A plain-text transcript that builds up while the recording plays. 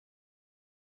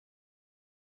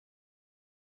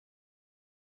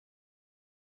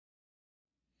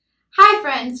Hi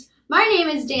friends, my name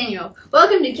is Daniel.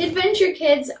 Welcome to KidVenture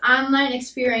Kids' online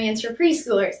experience for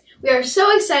preschoolers. We are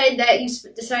so excited that you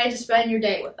decided to spend your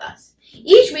day with us.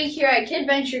 Each week here at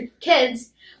KidVenture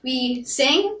Kids, we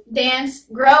sing, dance,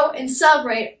 grow, and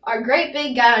celebrate our great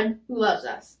big God who loves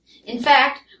us. In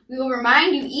fact, we will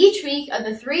remind you each week of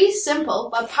the 3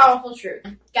 simple but powerful truths.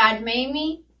 God made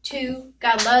me. 2,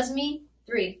 God loves me.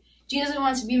 3, Jesus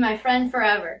wants to be my friend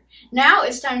forever. Now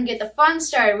it's time to get the fun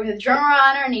started with a drum roll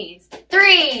on our knees.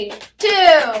 3, 2, 1.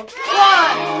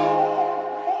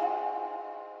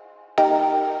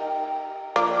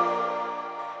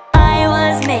 I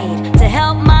was made to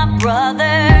help my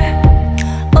brother.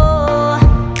 Oh,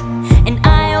 and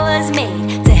I was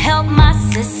made to help my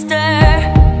sister.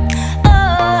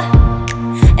 Oh,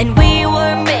 and we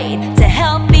were made to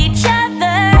help each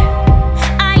other.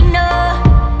 I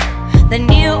know the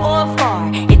near or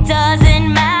far, it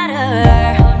doesn't matter.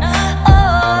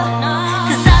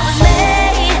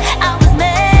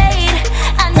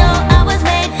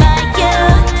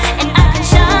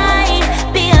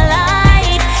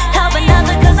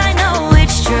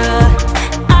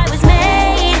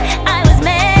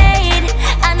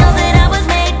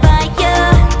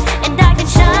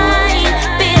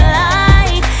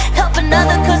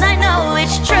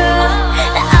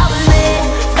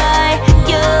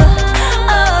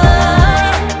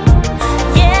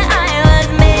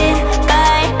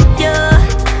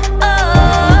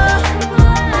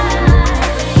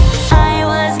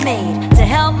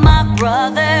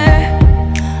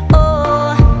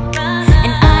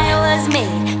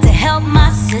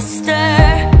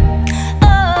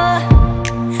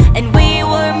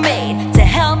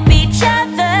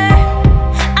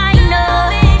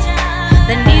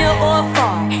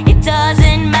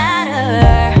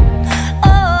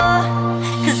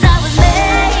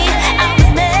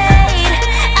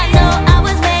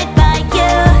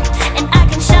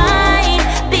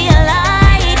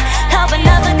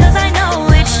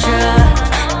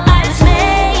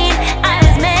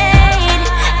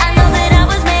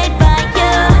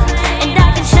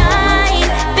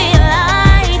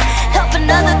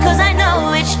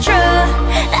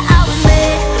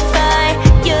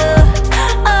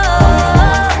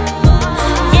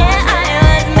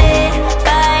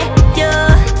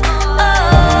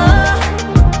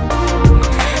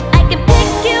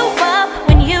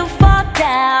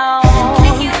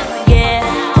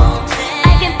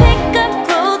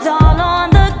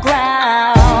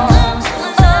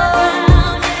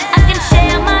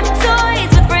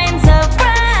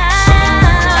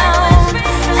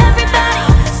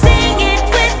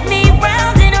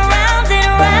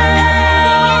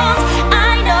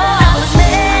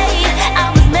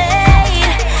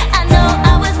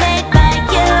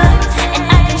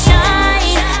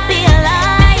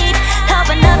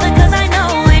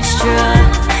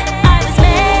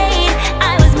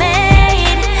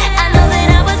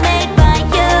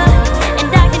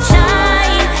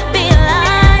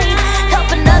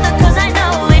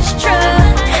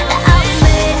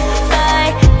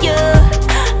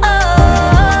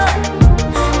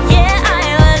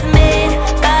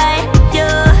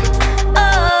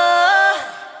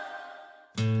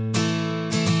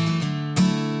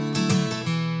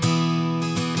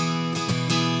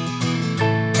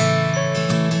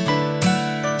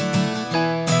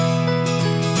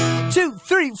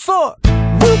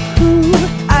 Woo-hoo,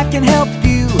 I can help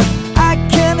you, I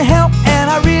can help, and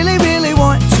I really, really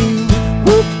want to.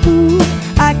 Woo-hoo,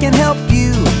 I can help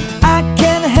you, I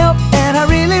can help, and I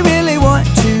really, really want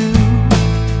to.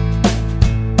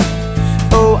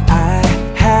 Oh, I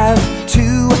have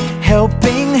 2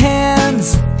 helping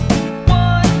hands.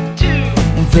 1, 2.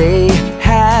 And they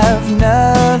have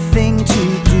nothing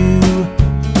to do.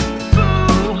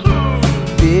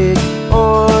 Big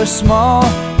or small,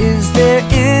 is there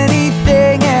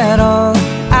anything at all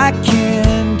I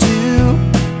can do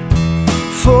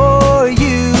for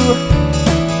you?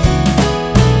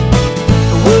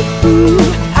 Woo-hoo,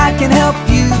 I can help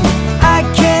you, I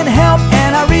can help,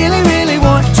 and I really, really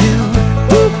want to.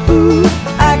 Woo-hoo,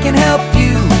 I can help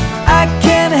you, I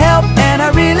can help, and I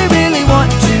really, really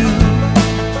want to.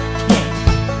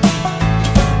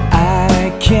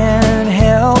 I can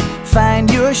help find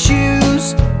your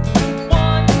shoes.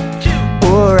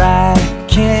 Or I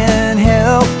can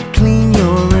help clean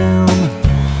your room.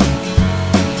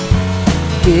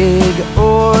 Big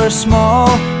or small,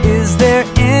 is there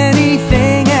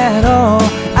anything at all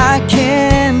I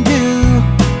can do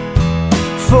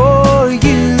for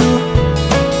you?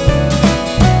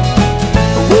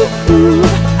 Woo-hoo,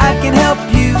 I can help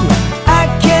you, I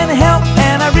can help,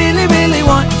 and I really, really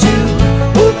want to.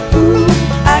 Woo-hoo,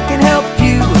 I can help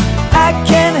you, I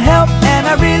can help,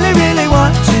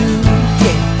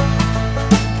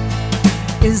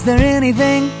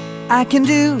 I can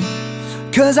do,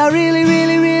 'cause I really,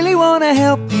 really, really wanna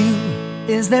help you.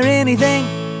 Is there anything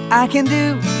I can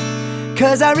do?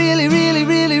 'Cause I really, really,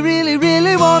 really, really,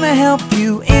 really wanna help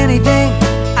you. Anything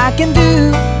I can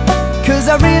do, 'cause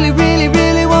I really, really,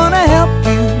 really wanna help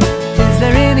you. Is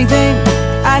there anything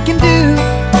I can do?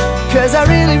 'Cause I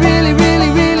really, really, really,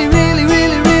 really, really,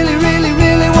 really, really, really,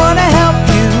 really wanna help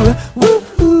you.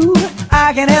 Woo-hoo,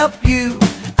 I can help you.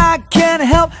 I can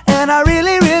help, and I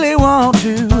really, really want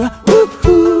to.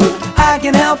 Woo-hoo, I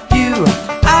can help you.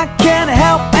 I can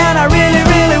help, and I really,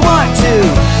 really want to.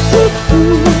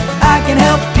 Woo-hoo, I can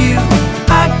help you.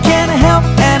 I can help,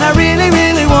 and I really,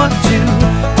 really want to.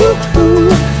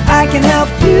 Woo-hoo, I can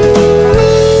help you.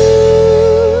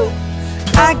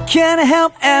 I can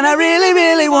help, and I really,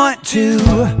 really want to.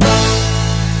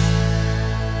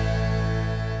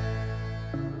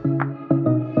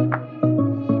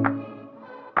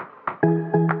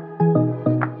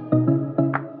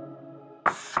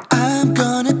 I'm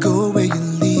gonna go where you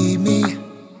lead me.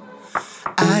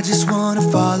 I just wanna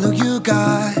follow you,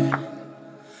 God.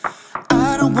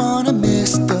 I don't wanna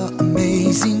miss the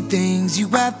amazing things you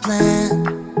have planned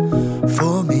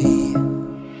for me.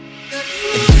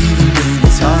 And even when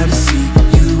it's hard to see,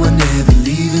 you are never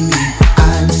leaving me.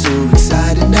 I'm so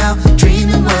excited now,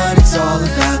 dreaming what it's all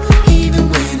about. Even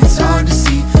when it's hard to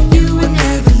see, you are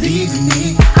never leaving me.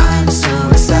 I'm so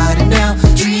excited now,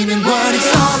 dreaming what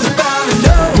it's all about. I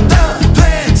know the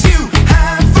plans you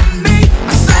have for me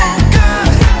are so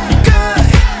good, good,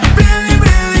 really,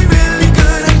 really, really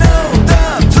good. I know the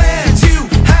plans you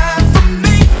have for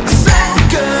me are so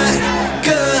good,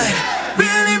 good,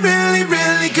 really, really,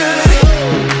 really good.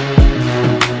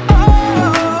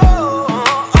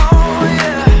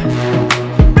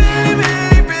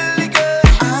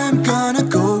 I'm gonna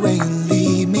go where you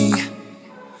lead me.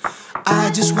 I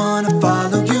just wanna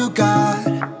follow you, God.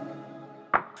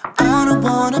 I don't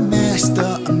wanna miss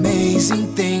the amazing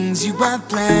things you have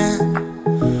planned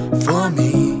for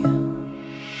me.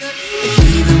 And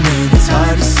even when it's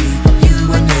hard to see, you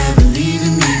are never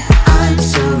leaving me. I'm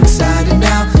so excited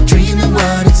now, dreaming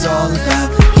what it's all about.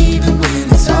 Even when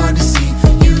it's hard to see,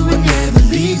 you are never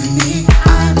leaving me.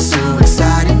 I'm so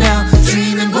excited now,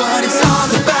 dreaming what it's all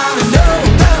about. I know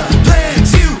the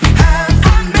plans you have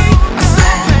for me are so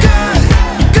good,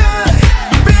 good,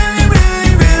 really,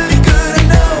 really, really good. I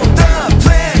know the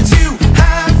plans you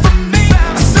have for me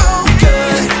are so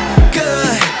good,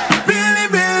 good, really,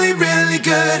 really, really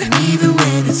good. And even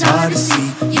when it's hard to see,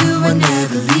 you are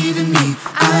never leaving me.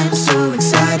 I'm so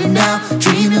excited now,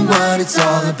 dreaming what it's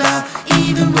all about.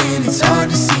 Even when it's hard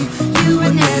to see, you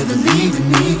are never leaving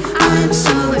me. I'm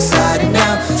so excited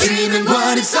now, dreaming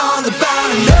what it's all about.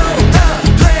 I know the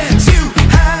plans you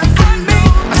have for me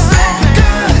are so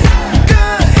good,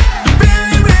 good,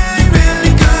 really, really,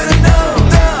 really good. I know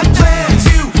the plans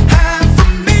you have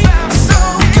for me are so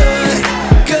good,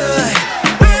 good,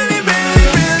 really, really,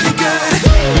 really good.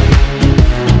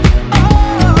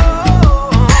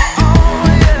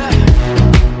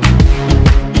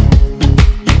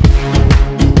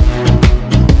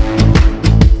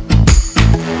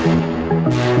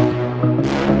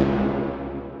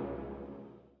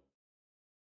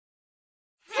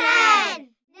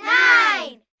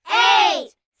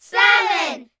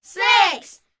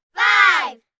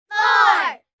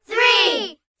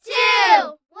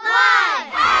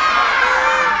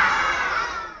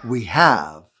 We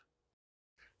have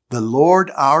the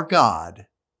Lord our God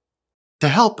to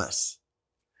help us.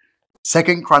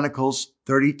 2 Chronicles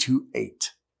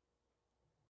 32:8.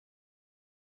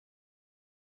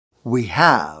 We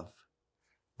have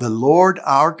the Lord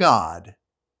our God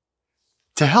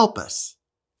to help us.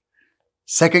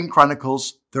 2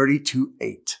 Chronicles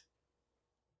 32:8.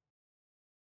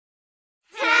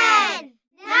 10,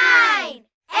 9,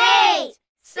 8,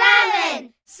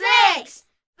 7, 6,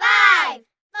 5,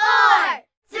 4,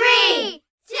 3,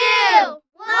 2,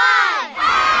 1.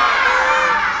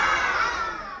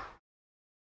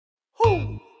 Who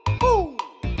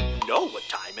know what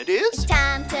time it is?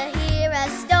 Time to hear a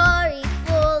story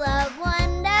full of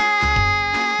wonder.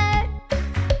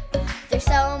 There's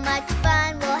so much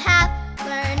fun we'll have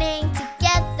learning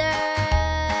together.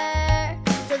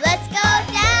 So let's go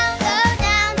down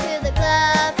to the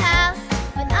clubhouse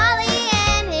with Ollie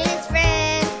and his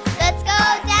friends. Let's go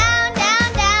down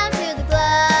to the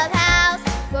clubhouse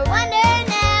where wonder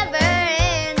never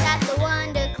ends at the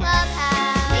Wonder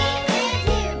Clubhouse.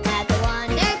 At the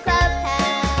Wonder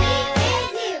Clubhouse.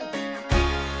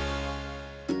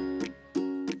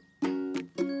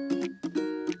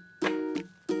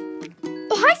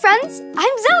 Oh, hi friends,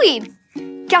 I'm Zoe.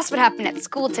 Guess what happened at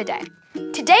school today?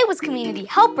 Today was Community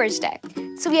Helpers Day,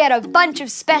 so we had a bunch of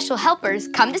special helpers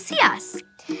come to see us.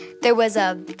 There was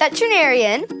a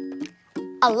veterinarian,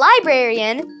 a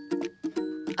librarian,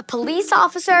 a police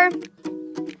officer,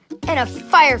 and a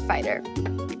firefighter.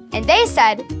 And they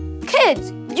said,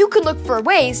 "Kids, you can look for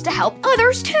ways to help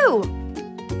others too."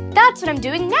 That's what I'm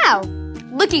doing now,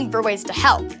 looking for ways to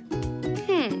help.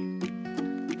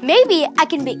 Maybe I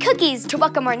can bake cookies to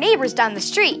welcome our neighbors down the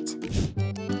street.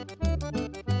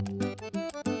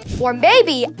 Or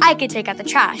maybe I could take out the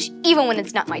trash even when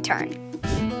it's not my turn.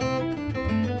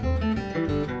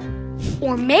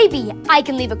 Or maybe I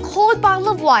can leave a cold bottle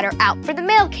of water out for the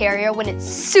mail carrier when it's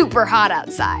super hot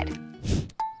outside.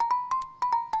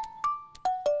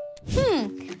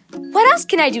 What else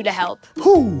can I do to help?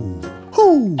 Who?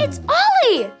 It's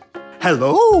Ollie!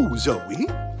 Hello, Zoe.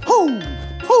 Who?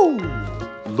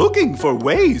 Looking for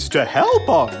ways to help,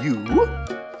 are you?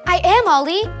 I am,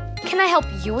 Ollie. Can I help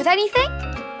you with anything?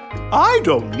 I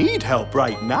don't need help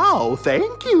right now,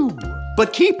 thank you.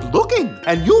 But keep looking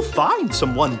and you'll find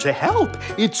someone to help.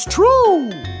 It's true.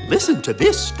 Listen to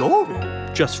this story.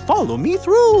 Just follow me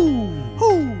through.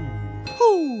 Who?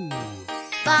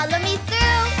 Follow me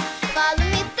through, follow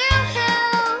me through, who?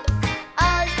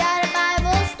 Ollie's got a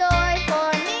Bible story for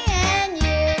me and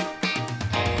you.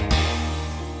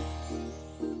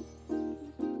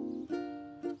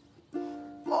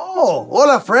 Oh,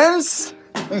 hola, friends.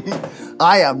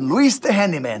 I am Luis the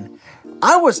Handyman.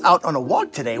 I was out on a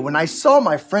walk today when I saw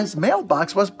my friend's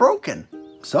mailbox was broken.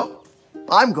 So,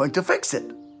 I'm going to fix it.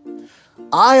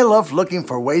 I love looking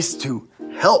for ways to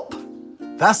help.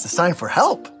 That's the sign for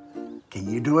help.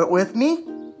 Can you do it with me?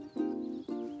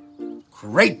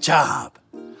 Great job.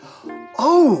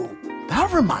 Oh,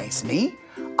 that reminds me.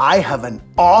 I have an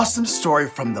awesome story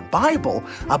from the Bible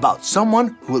about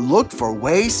someone who looked for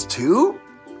ways to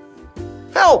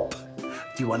help.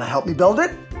 Do you want to help me build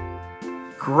it?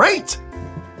 Great.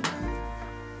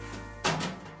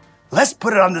 Let's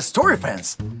put it on the story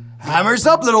fence. Hammers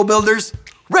up, little builders.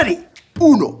 Ready?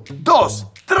 1, 2,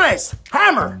 3,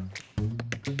 hammer.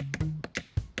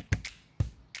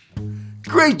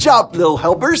 Great job, little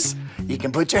helpers. You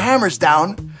can put your hammers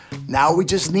down. Now we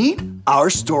just need our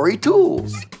story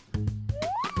tools.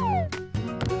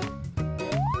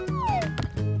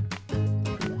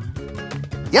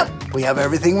 Yep, we have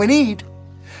everything we need.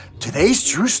 Today's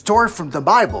true story from the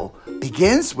Bible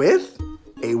begins with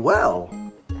a well.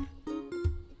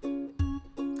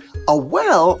 A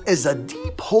well is a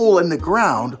deep hole in the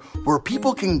ground where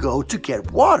people can go to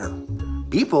get water.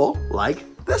 People like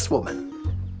this woman.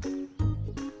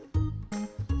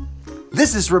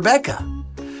 This is Rebecca.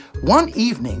 One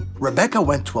evening, Rebecca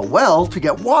went to a well to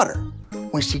get water.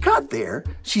 When she got there,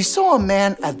 she saw a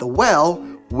man at the well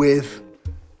with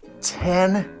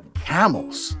 10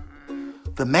 camels.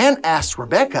 The man asked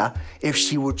Rebecca if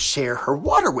she would share her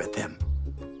water with him.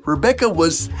 Rebecca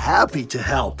was happy to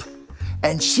help,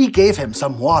 and she gave him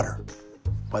some water.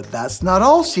 But that's not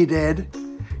all she did.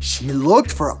 She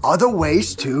looked for other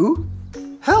ways to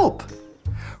help.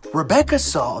 Rebecca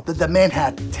saw that the man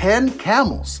had 10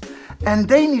 camels, and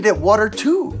they needed water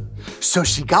too. So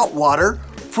she got water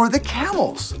for the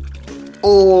camels.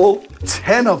 All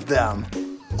 10 of them.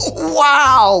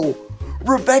 Wow!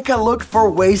 Rebecca looked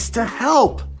for ways to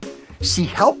help. She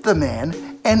helped the man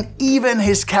and even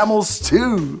his camels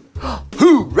too.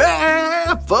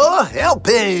 Hooray for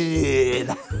helping!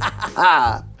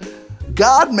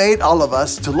 God made all of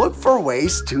us to look for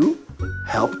ways to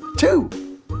help too.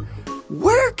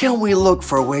 Where can we look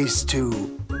for ways to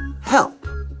help?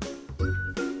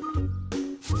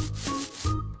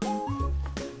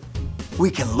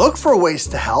 We can look for ways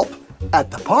to help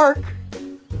at the park.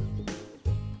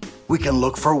 We can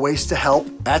look for ways to help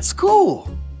at school.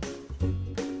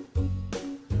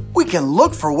 We can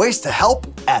look for ways to help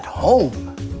at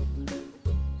home.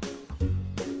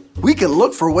 We can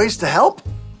look for ways to help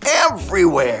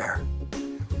everywhere.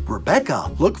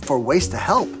 Rebecca looked for ways to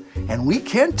help, and we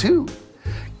can too.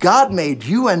 God made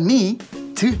you and me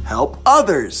to help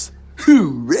others.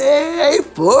 Hooray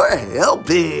for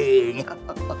helping!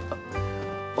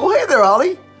 Oh, hey there,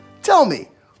 Ollie. Tell me,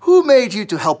 who made you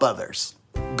to help others?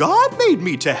 God made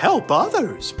me to help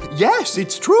others. Yes,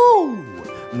 it's true.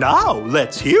 Now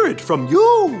let's hear it from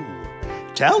you.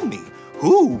 Tell me,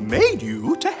 who made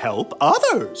you to help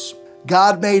others?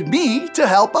 God made me to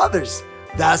help others.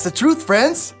 That's the truth,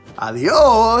 friends.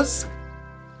 Adios.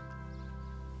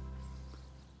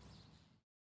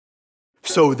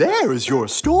 So there's your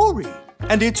story,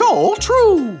 and it's all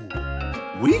true.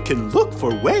 We can look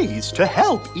for ways to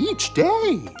help each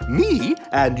day. Me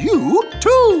and you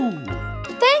too.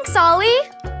 Thanks, Ollie.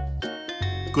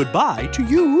 Goodbye to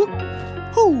you.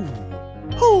 Hoo,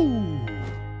 hoo.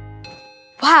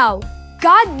 Wow,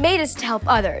 God made us to help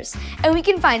others, and we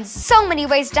can find so many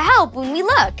ways to help when we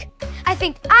look. I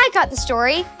think I got the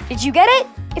story. Did you get it?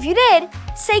 If you did,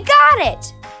 say got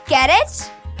it. Get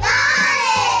it?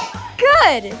 Got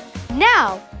it! Good.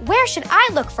 Now, where should I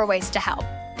look for ways to help?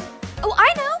 Oh,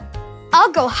 I know.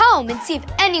 I'll go home and see if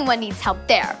anyone needs help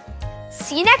there.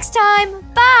 See you next time.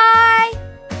 Bye.